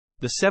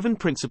The 7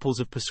 Principles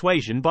of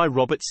Persuasion by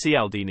Robert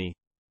Cialdini.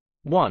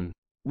 1.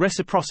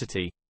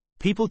 Reciprocity.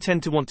 People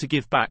tend to want to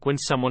give back when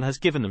someone has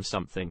given them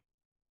something.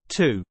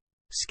 2.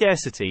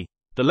 Scarcity.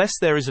 The less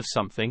there is of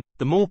something,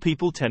 the more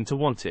people tend to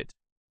want it.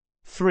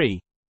 3.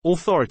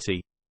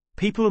 Authority.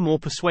 People are more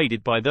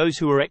persuaded by those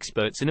who are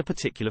experts in a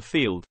particular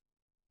field.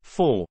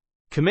 4.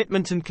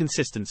 Commitment and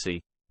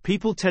consistency.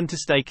 People tend to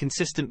stay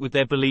consistent with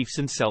their beliefs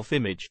and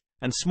self-image,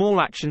 and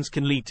small actions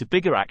can lead to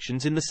bigger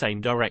actions in the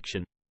same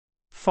direction.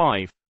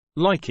 5.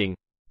 Liking.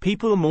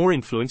 People are more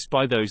influenced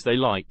by those they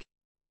like.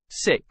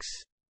 6.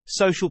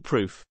 Social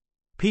proof.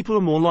 People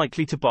are more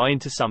likely to buy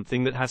into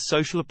something that has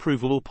social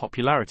approval or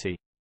popularity.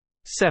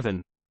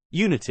 7.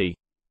 Unity.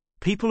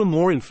 People are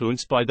more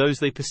influenced by those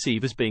they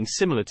perceive as being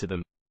similar to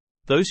them,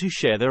 those who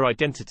share their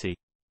identity.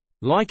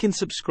 Like and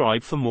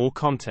subscribe for more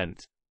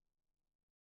content.